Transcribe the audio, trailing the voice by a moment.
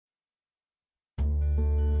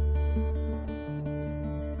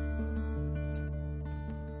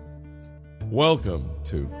Welcome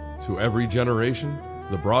to Every Generation,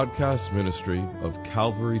 the broadcast ministry of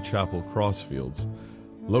Calvary Chapel Crossfields,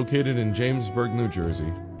 located in Jamesburg, New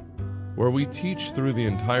Jersey, where we teach through the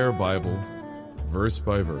entire Bible, verse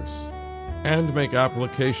by verse, and make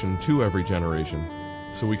application to every generation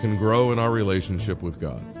so we can grow in our relationship with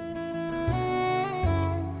God.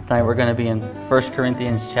 Tonight we're going to be in 1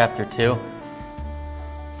 Corinthians chapter 2.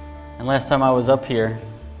 And last time I was up here,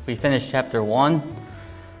 we finished chapter 1.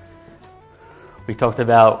 We talked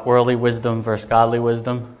about worldly wisdom versus godly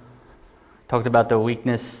wisdom. Talked about the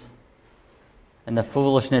weakness and the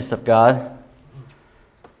foolishness of God,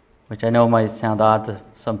 which I know might sound odd to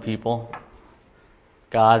some people.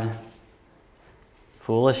 God,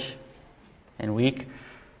 foolish and weak.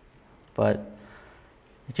 But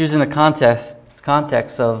it's used in the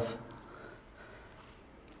context of,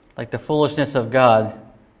 like, the foolishness of God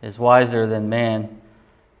is wiser than man,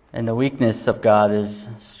 and the weakness of God is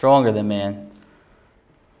stronger than man,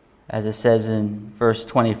 as it says in verse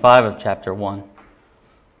 25 of chapter 1.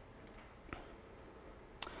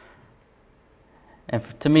 And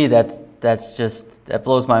to me, that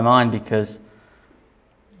blows my mind, because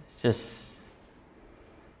just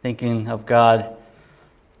thinking of God,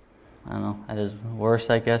 I don't know, at his worst,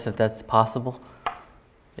 I guess, if that's possible,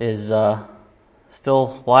 is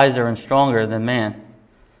still wiser and stronger than man.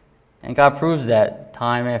 And God proves that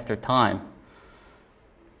time after time.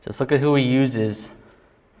 Just look at who he uses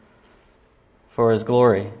for his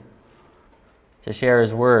glory, to share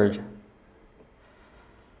his word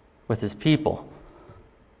with his people.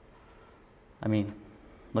 I mean,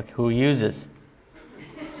 look who he uses.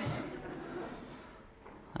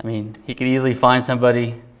 I mean, he could easily find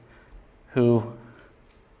somebody who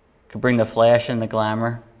could bring the flash and the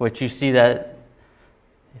glamour, which you see that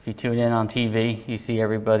if you tune in on TV, you see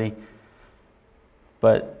everybody.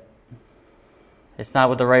 But it's not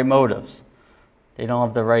with the right motives. They don't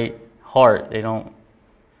have the right heart. They don't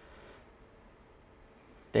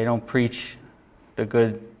preach the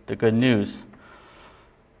good news.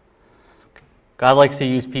 God likes to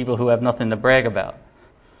use people who have nothing to brag about.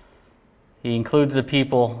 He includes the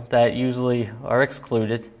people that usually are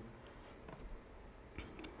excluded.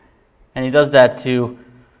 And he does that to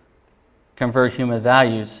convert human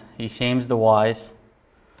values. He shames the wise,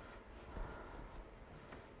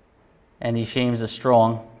 and he shames the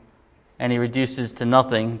strong, and he reduces to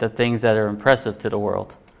nothing the things that are impressive to the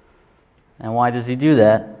world. And why does he do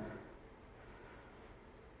that?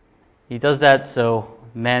 He does that so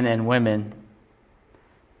men and women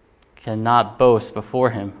cannot boast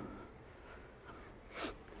before him.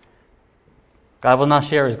 God will not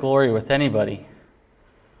share his glory with anybody.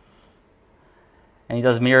 And he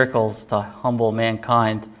does miracles to humble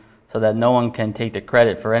mankind so that no one can take the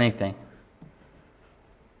credit for anything.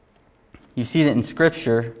 You see it in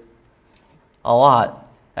Scripture a lot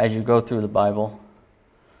as you go through the Bible.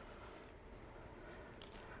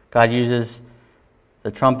 God uses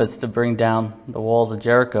the trumpets to bring down the walls of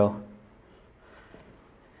Jericho.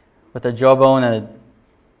 With the jawbone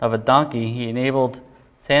of a donkey, he enabled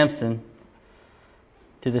Samson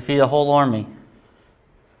to defeat a whole army.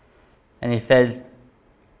 And he fed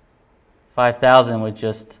 5,000 with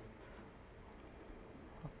just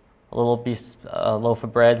a loaf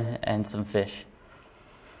of bread and some fish.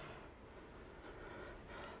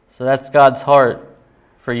 So that's God's heart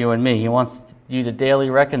for you and me. He wants you to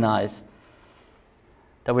daily recognize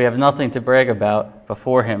that we have nothing to brag about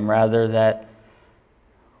before him, rather that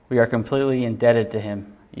we are completely indebted to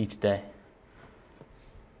him each day.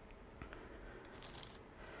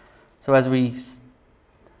 So as we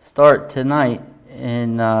start tonight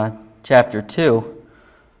in chapter 2,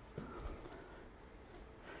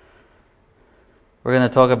 we're going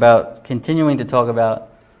to continuing to talk about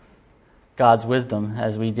God's wisdom,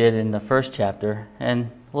 as we did in the first chapter, and a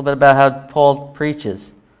little bit about how Paul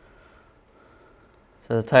preaches.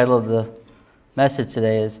 So the title of the message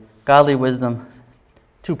today is Godly Wisdom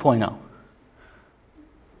 2.0.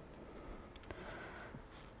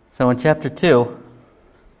 So in chapter 2,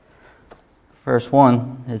 verse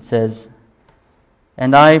 1, it says,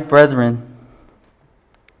 "And I, brethren,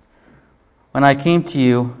 when I came to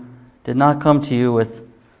you, did not come to you with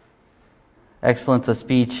excellence of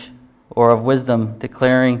speech or of wisdom,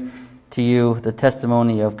 declaring to you the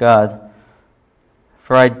testimony of God.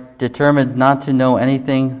 For I determined not to know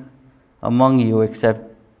anything among you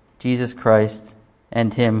except Jesus Christ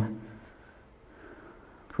and him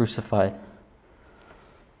crucified."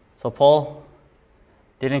 So Paul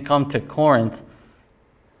didn't come to Corinth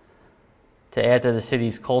to add to the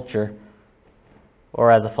city's culture,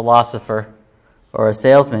 or as a philosopher or a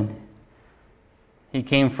salesman. He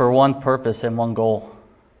came for one purpose and one goal: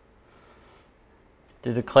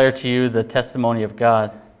 to declare to you the testimony of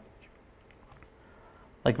God.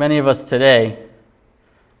 Like many of us today,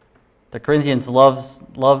 the Corinthians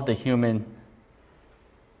loved the human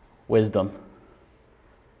wisdom.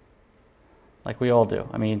 Like we all do.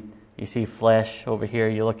 I mean, you see flash over here,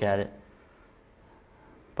 you look at it.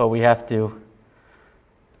 But we have to.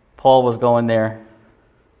 Paul was going there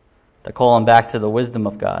to call him back to the wisdom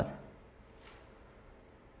of God.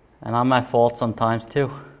 And I'm at fault sometimes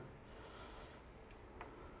too.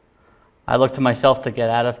 I look to myself to get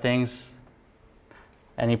out of things.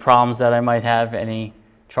 Any problems that I might have, any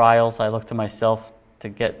trials, I look to myself to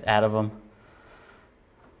get out of them.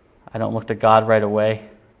 I don't look to God right away.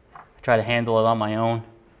 I try to handle it on my own.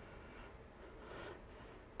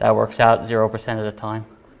 That works out 0% of the time.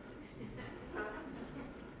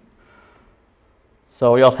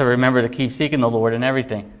 So we also remember to keep seeking the Lord in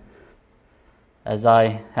everything, as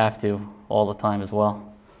I have to all the time as well.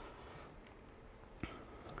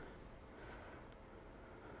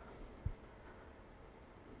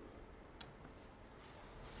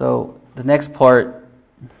 So the next part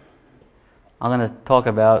I'm going to talk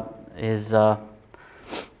about is how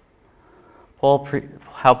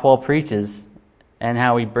Paul preaches and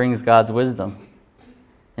how he brings God's wisdom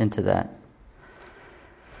into that.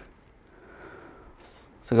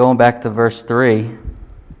 So going back to verse 3,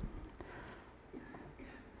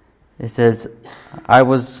 it says, I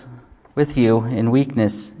was with you in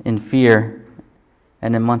weakness, in fear,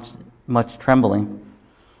 and in much trembling.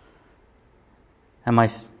 And my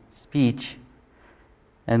speech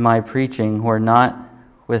and my preaching were not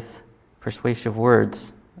with persuasive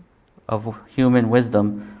words of human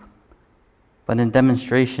wisdom, but in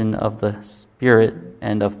demonstration of the Spirit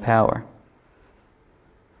and of power,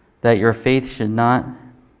 that your faith should not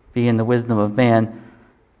be in the wisdom of man,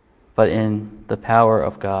 but in the power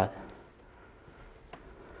of God.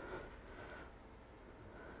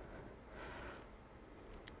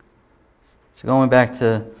 So going back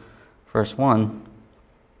to verse 1,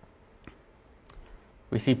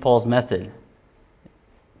 we see Paul's method.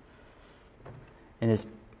 In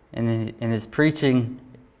his preaching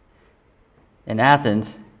in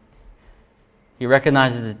Athens, he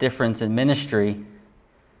recognizes the difference in ministry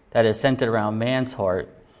that is centered around man's heart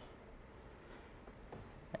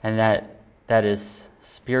and that is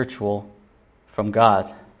spiritual from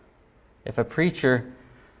God. If a preacher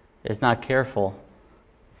is not careful,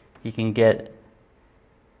 he can get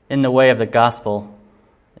in the way of the gospel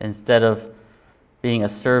instead of being a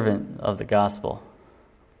servant of the gospel.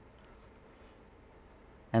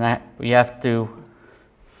 And I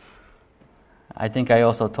think I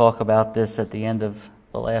also talk about this at the end of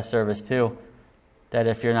the last service too, that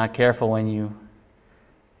if you're not careful when you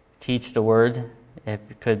teach the word, it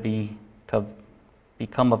could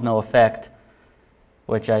become of no effect,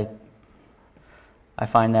 which I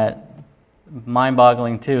find that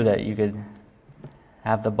mind-boggling too, that you could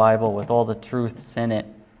have the Bible with all the truths in it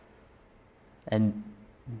and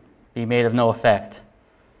be made of no effect.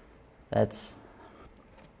 That's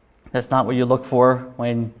not what you look for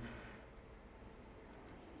when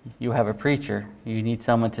you have a preacher. You need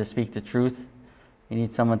someone to speak the truth. You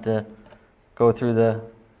need someone to go through the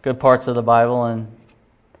good parts of the Bible and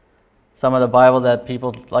some of the Bible that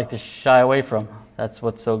people like to shy away from. That's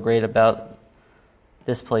what's so great about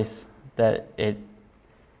this place, that it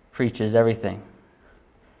preaches everything,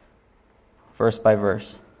 verse by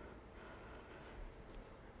verse.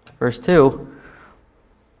 Verse 2,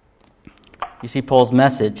 you see Paul's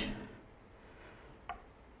message.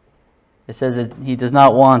 It says that he does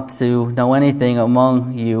not want to know anything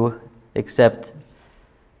among you except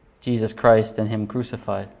Jesus Christ and Him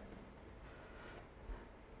crucified.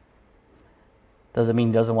 Doesn't mean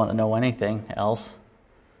he doesn't want to know anything else.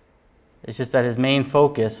 It's just that his main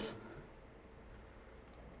focus,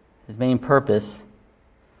 his main purpose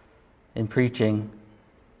in preaching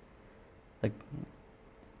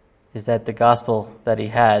is that the gospel that he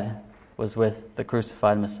had was with the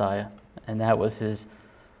crucified Messiah. And that was his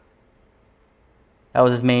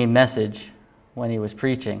main message when he was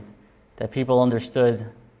preaching, that people understood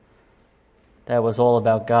that was all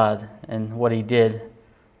about God and what He did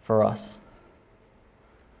for us.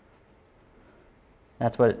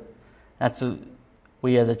 That's what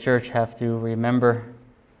we as a church have to remember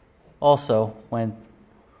also when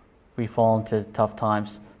we fall into tough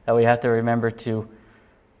times, that we have to remember to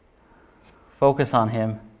focus on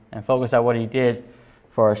Him and focus on what He did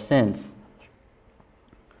for our sins.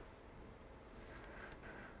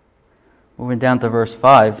 Moving down to verse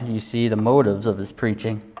 5, you see the motives of his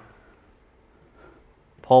preaching.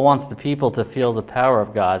 Paul wants the people to feel the power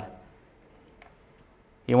of God.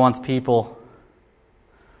 He wants people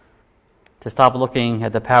to stop looking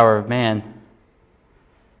at the power of man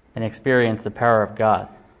and experience the power of God.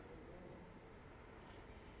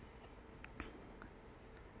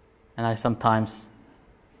 And I sometimes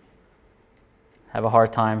have a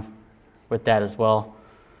hard time with that as well.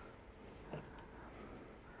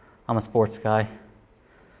 I'm a sports guy.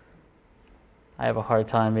 I have a hard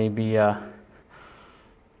time maybe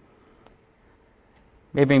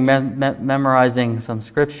memorizing some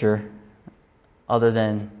scripture other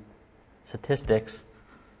than statistics.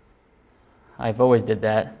 I've always did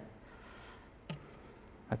that.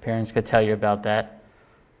 My parents could tell you about that.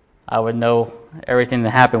 I would know everything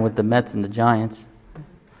that happened with the Mets and the Giants.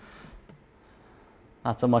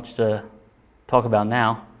 Not so much to talk about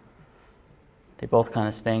now. They both kind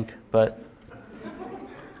of stink, but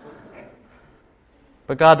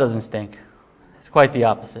God doesn't stink. It's quite the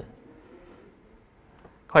opposite.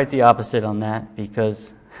 Quite the opposite on that,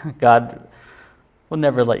 because God will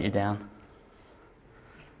never let you down.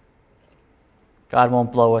 God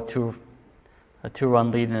won't blow a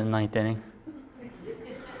two-run lead in the ninth inning.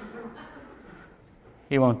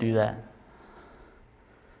 He won't do that.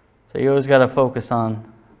 So you always got to focus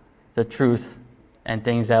on the truth and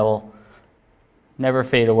things that will never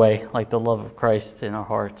fade away, like the love of Christ in our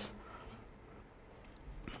hearts.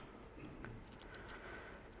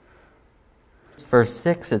 Verse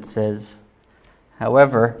 6, it says,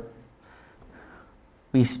 "However,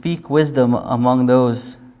 we speak wisdom among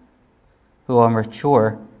those who are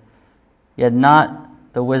mature, yet not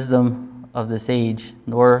the wisdom of this age,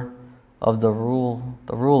 nor of the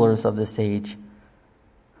rulers of this age,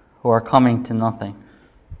 who are coming to nothing."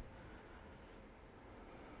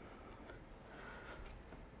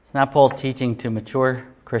 So now Paul's teaching to mature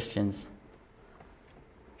Christians.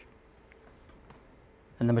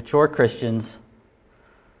 And the mature Christians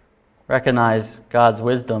recognize God's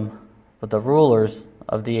wisdom, but the rulers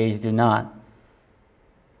of the age do not.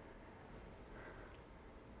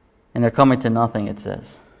 And they're coming to nothing, it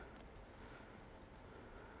says.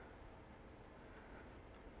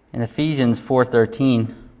 In Ephesians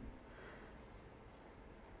 4:13,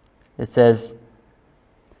 it says,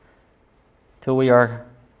 "Till we are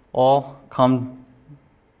all come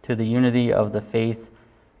to the unity of the faith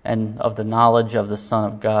and of the knowledge of the Son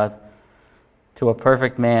of God, to a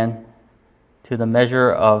perfect man, to the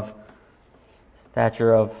measure of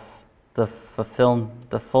stature of the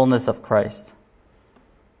fullness of Christ."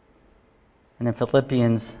 And in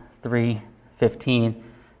Philippians 3:15,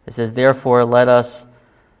 it says, "Therefore let us,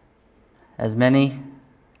 as many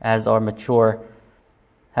as are mature,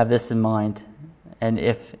 have this in mind, and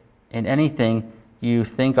if in anything you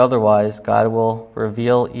think otherwise, God will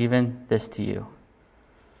reveal even this to you."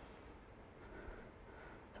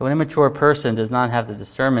 So an immature person does not have the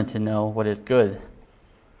discernment to know what is good.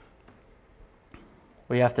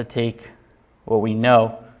 We have to take what we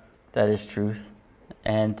know that is truth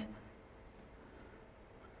and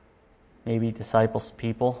maybe disciple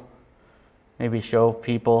people, maybe show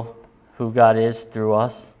people who God is through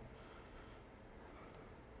us.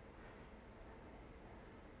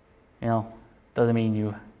 Doesn't mean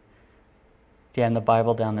you jam the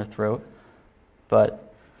Bible down their throat,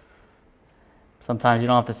 but sometimes you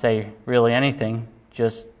don't have to say really anything,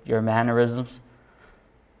 just your mannerisms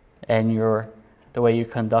and the way you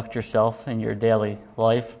conduct yourself in your daily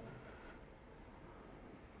life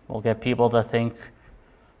will get people to think,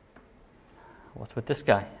 "What's with this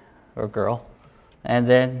guy or girl?" And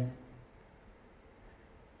then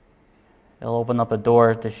it'll open up a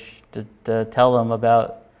door to tell them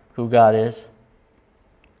about who God is.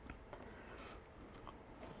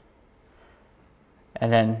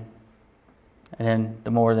 And then the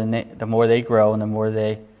more they grow and the more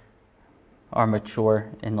they are mature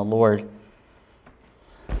in the Lord,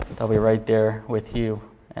 they'll be right there with you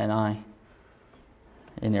and I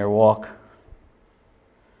in their walk.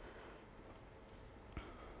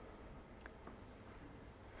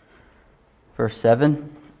 Verse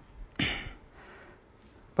 7,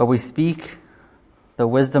 "But we speak the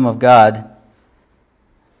wisdom of God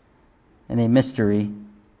in a mystery,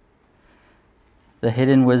 the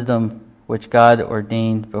hidden wisdom which God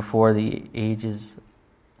ordained before the ages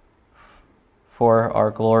for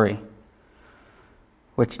our glory,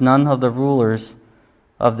 which none of the rulers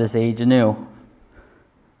of this age knew.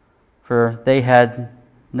 For they had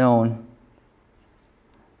known,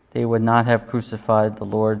 they would not have crucified the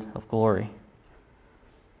Lord of glory."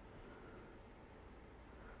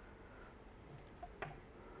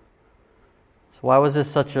 So why was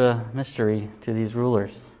this such a mystery to these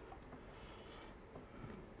rulers?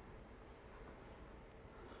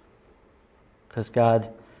 Because God's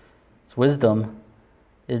wisdom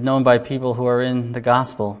is known by people who are in the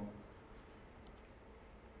gospel.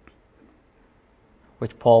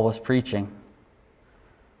 which Paul was preaching.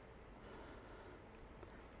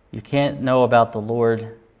 You can't know about the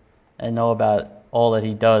Lord and know about all that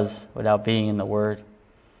he does without being in the Word.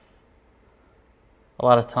 A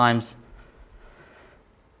lot of times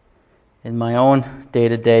in my own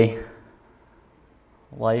day-to-day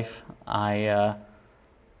life, I'm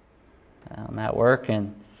at work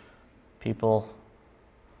and people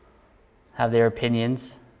have their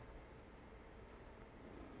opinions,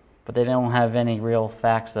 but they don't have any real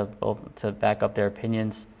facts to back up their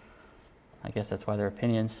opinions. I guess that's why they're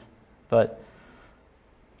opinions. But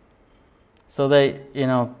so they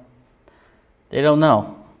don't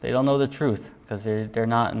know. They don't know the truth because they're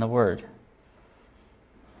not in the Word.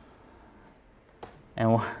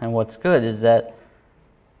 And what's good is that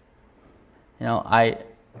I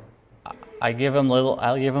give them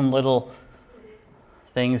little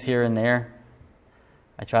things here and there.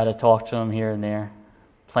 I try to talk to them here and there,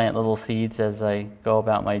 plant little seeds as I go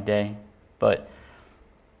about my day. But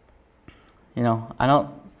I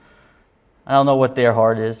don't know what their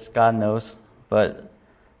heart is. God knows. But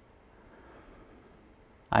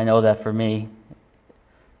I know that for me,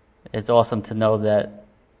 it's awesome to know that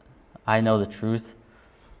I know the truth.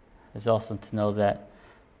 It's awesome to know that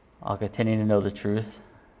I'll continue to know the truth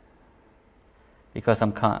because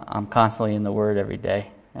I'm constantly in the Word every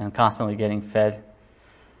day and I'm constantly getting fed.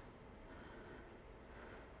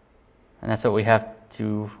 And that's what we have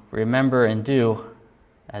to remember and do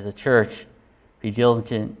as a church. Be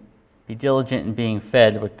diligent in being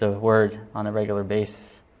fed with the Word on a regular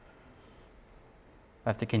basis. We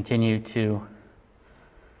have to continue to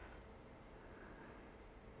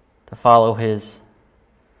follow His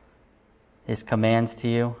commands to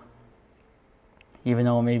you, even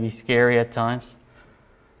though it may be scary at times.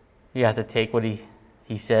 You have to take what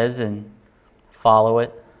He says and follow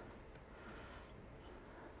it.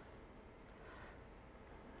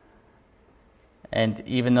 And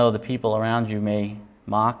even though the people around you may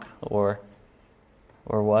mock or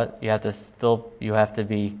what, you have to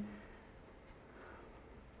be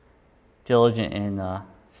diligent in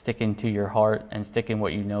sticking to your heart and sticking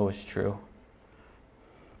what you know is true.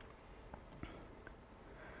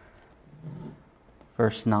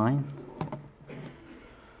 Verse 9.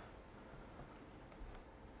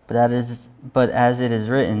 But as it is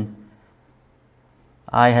written,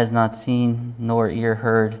 eye has not seen, nor ear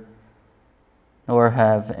heard, nor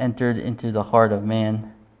have entered into the heart of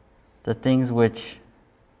man the things which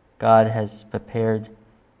God has prepared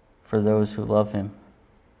for those who love Him.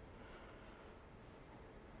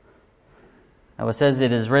 Now it says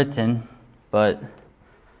it is written, but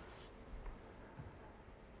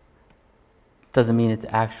doesn't mean it's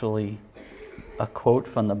actually a quote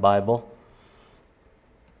from the Bible.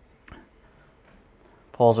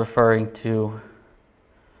 Paul's referring to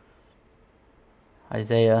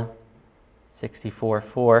Isaiah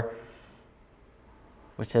 64:4,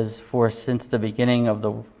 which says, "For since the beginning of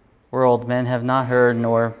the world men have not heard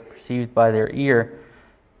nor perceived by their ear,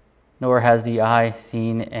 nor has the eye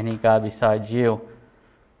seen any God besides you,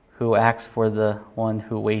 who acts for the one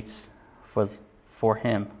who waits for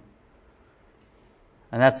Him."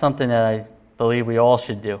 And that's something that I believe we all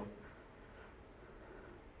should do.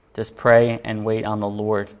 Just pray and wait on the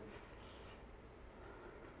Lord.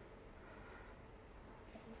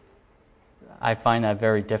 I find that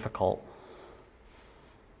very difficult.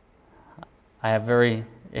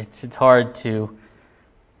 It's hard to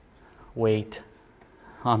wait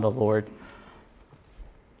on the Lord.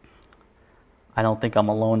 I don't think I'm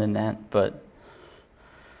alone in that, but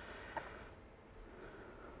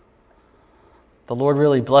the Lord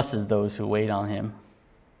really blesses those who wait on Him.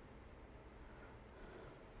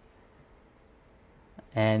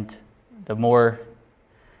 And the more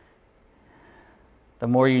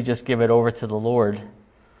you just give it over to the Lord,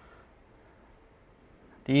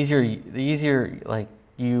 the easier like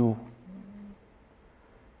you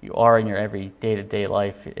are in your every day-to-day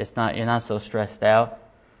life. You're not so stressed out.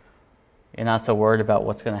 You're not so worried about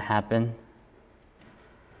what's going to happen.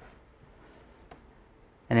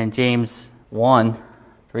 And in James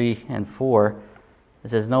 1:3 and 4, it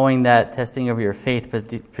says, "Knowing that testing of your faith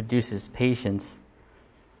produces patience,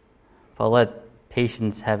 but let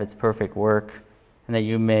patience have its perfect work, and that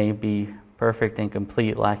you may be perfect and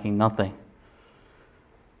complete, lacking nothing."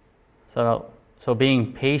 So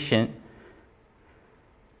being patient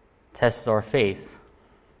tests our faith.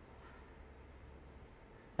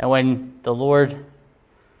 And when the Lord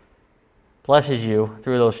blesses you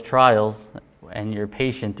through those trials and you're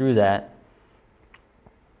patient through that,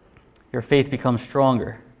 your faith becomes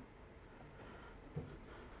stronger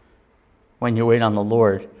when you wait on the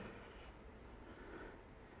Lord.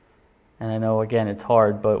 And I know, again, it's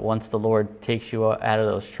hard, but once the Lord takes you out of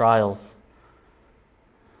those trials,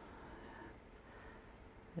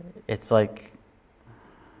 it's like,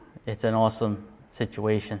 it's an awesome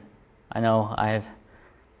situation. I know I've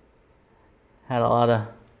had a lot of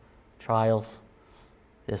trials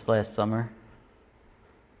this last summer,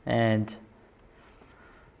 and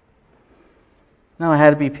no, I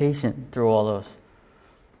had to be patient through all those.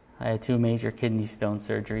 I had 2 major kidney stone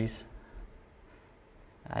surgeries.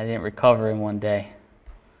 I didn't recover in one day.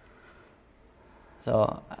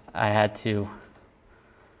 So I had to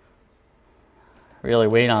really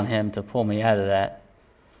wait on him to pull me out of that.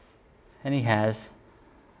 And he has.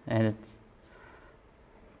 And it's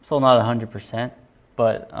still not 100%,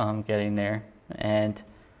 but I'm getting there. And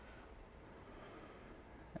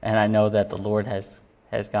I know that the Lord has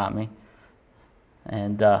got me.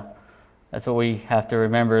 And that's what we have to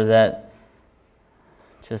remember, that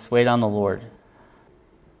just wait on the Lord.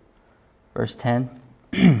 Verse 10.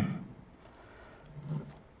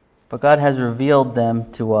 But God has revealed them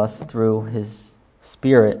to us through His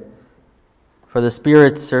Spirit. For the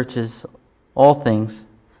Spirit searches all things.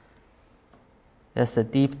 That's the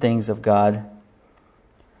deep things of God.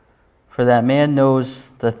 For that man knows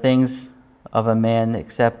the things of a man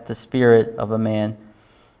except the spirit of a man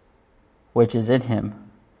which is in him.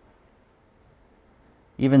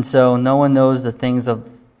 Even so, no one knows the things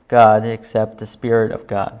of God except the Spirit of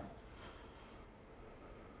God.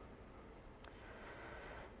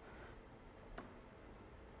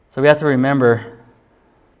 So we have to remember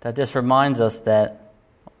that this reminds us that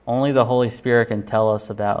only the Holy Spirit can tell us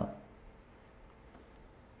about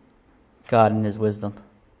God and His wisdom.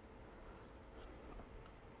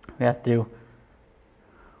 We have to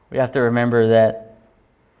remember that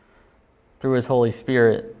through His Holy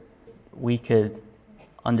Spirit, we could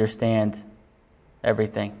understand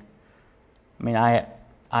everything. I mean, I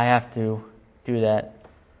have to do that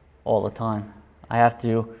all the time. I have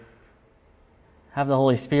to have the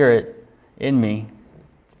Holy Spirit in me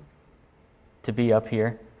to be up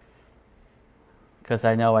here, because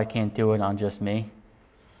I know I can't do it on just me.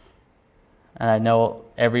 And I know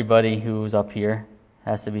everybody who's up here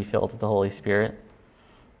has to be filled with the Holy Spirit.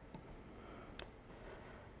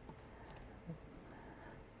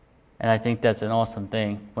 And I think that's an awesome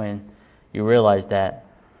thing when you realize that,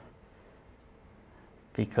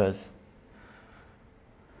 because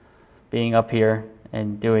being up here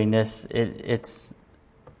and doing this, it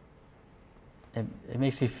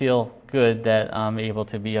makes me feel good that I'm able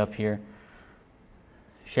to be up here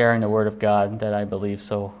sharing the Word of God that I believe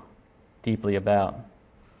so deeply about.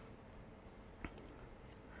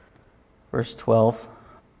 Verse 12.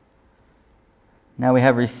 Now we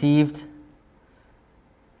have received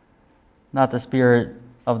not the spirit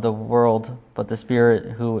of the world, but the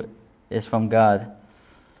Spirit who is from God,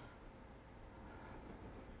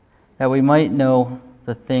 that we might know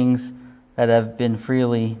the things that have been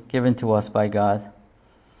freely given to us by God.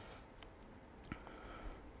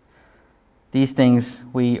 These things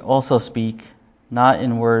we also speak, not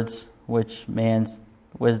in words which man's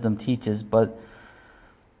wisdom teaches, but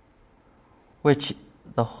which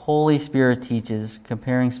the Holy Spirit teaches,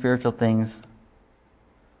 comparing spiritual things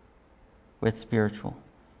with spiritual.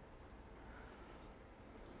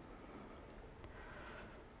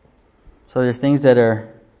 So there's things that are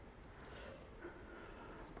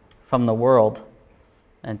from the world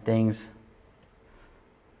and things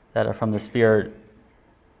that are from the Spirit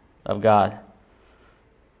of God.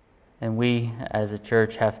 And we as a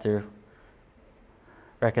church have to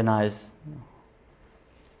recognize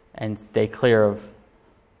and stay clear of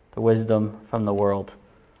the wisdom from the world.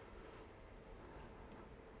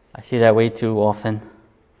 I see that way too often.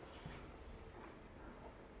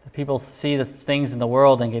 People see the things in the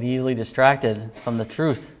world and get easily distracted from the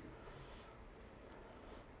truth.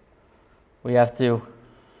 We have to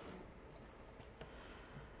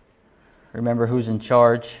remember who's in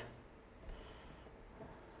charge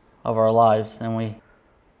of our lives, and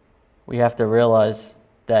we have to realize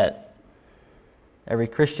that every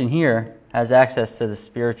Christian here has access to the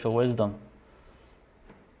spiritual wisdom.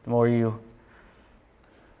 The more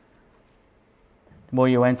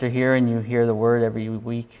you enter here and you hear the Word every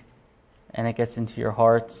week and it gets into your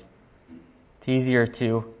hearts, it's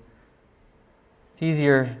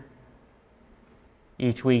easier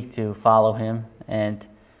each week to follow Him and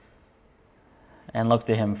look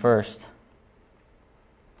to Him first.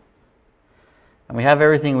 And we have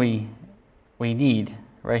everything we need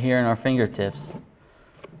right here in our fingertips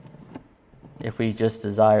if we just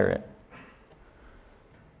desire it.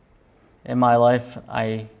 In my life,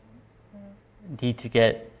 I need to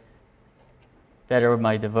get better with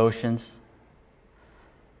my devotions.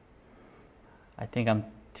 I think I'm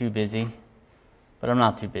too busy, but I'm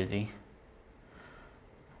not too busy.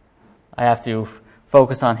 I have to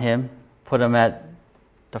focus on Him, put Him at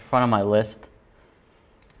the front of my list,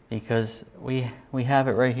 because we have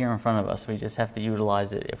it right here in front of us. We just have to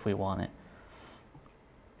utilize it if we want it.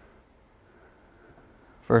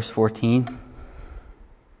 Verse 14.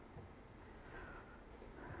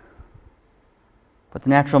 But the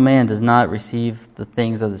natural man does not receive the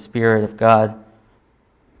things of the Spirit of God,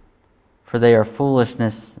 for they are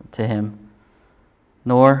foolishness to him,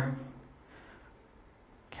 nor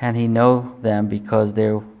can he know them because they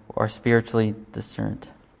are spiritually discerned.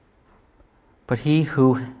 But he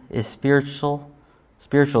who is spiritual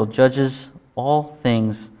judges all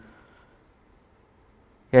things,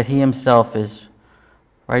 yet he himself is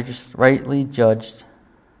rightly judged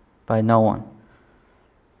by no one.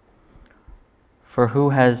 For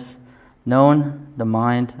who has known the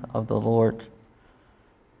mind of the Lord,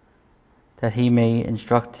 that he may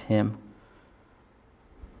instruct him?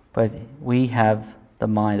 But we have the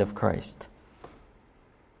mind of Christ.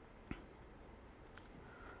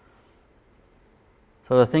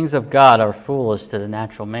 So the things of God are foolish to the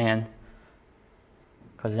natural man,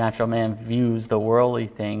 because the natural man views the worldly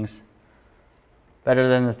things better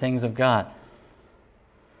than the things of God.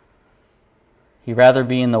 He'd rather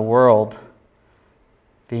be in the world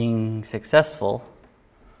being successful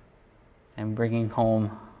and bringing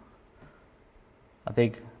home a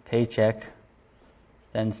big paycheck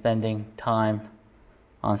than spending time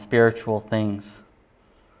on spiritual things.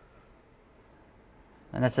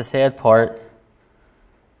 And that's the sad part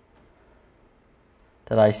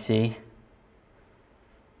that I see,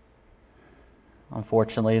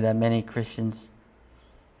 unfortunately, that many Christians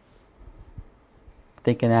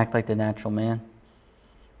think and act like the natural man.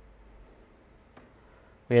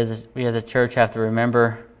 We as a church have to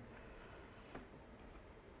remember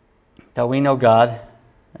that we know God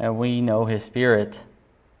and we know His Spirit,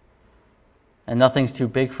 and nothing's too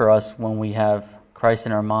big for us when we have Christ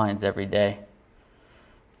in our minds every day.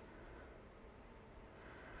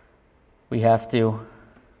 We have to,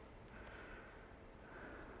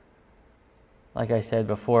 like I said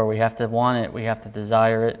before, we have to want it, we have to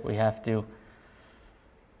desire it, we have to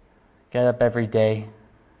get up every day,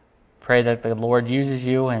 pray that the Lord uses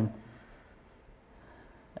you and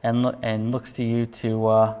looks to you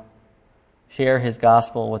to share His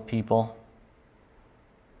gospel with people,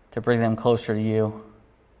 to bring them closer to you.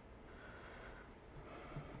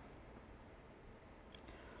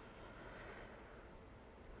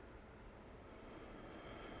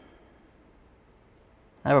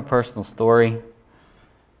 I have a personal story.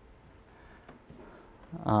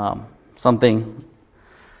 Something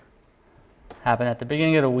happened at the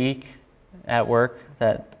beginning of the week at work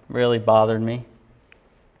that really bothered me.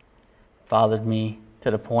 Bothered me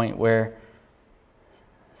to the point where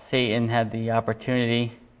Satan had the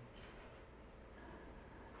opportunity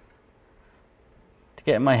to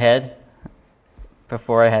get in my head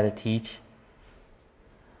before I had to teach,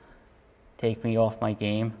 take me off my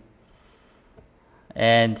game,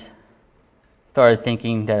 and started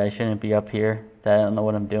thinking that I shouldn't be up here, that I don't know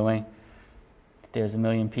what I'm doing. There's a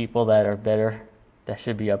million people that are better, that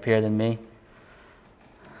should be up here than me.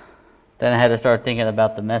 Then I had to start thinking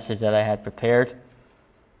about the message that I had prepared.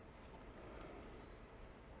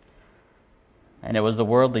 And it was the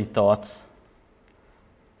worldly thoughts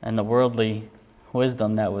and the worldly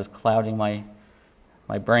wisdom that was clouding my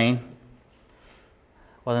brain.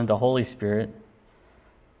 It wasn't the Holy Spirit,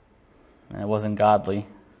 and it wasn't godly.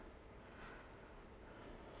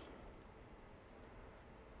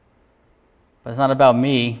 But it's not about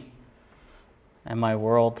me and my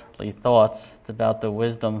worldly thoughts. It's about the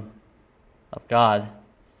wisdom of God.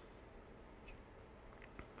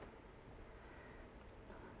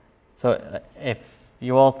 So if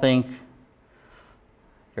you all think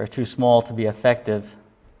you're too small to be effective,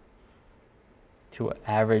 too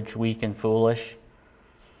average, weak, and foolish,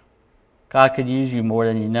 God could use you more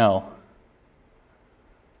than you know.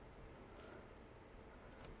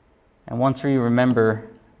 And once we remember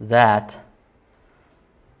that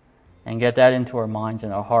and get that into our minds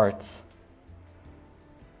and our hearts,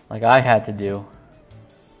 like I had to do,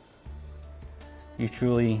 you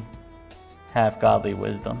truly have godly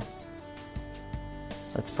wisdom.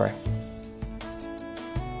 Let's pray.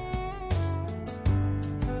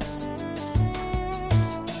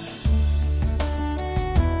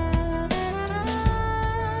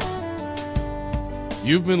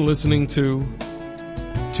 You've been listening to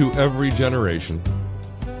Every Generation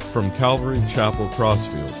from Calvary Chapel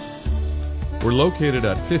Crossfields. We're located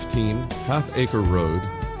at 15 Half Acre Road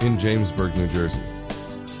in Jamesburg, New Jersey.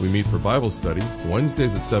 We meet for Bible study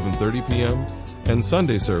Wednesdays at 7:30 p.m. and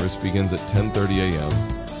Sunday service begins at 10:30 a.m.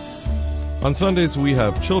 On Sundays, we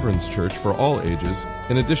have children's church for all ages,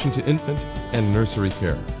 in addition to infant and nursery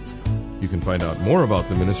care. You can find out more about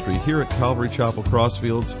the ministry here at Calvary Chapel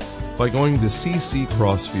Crossfields by going to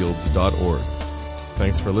cccrossfields.org.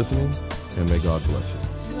 Thanks for listening, and may God bless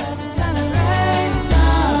you.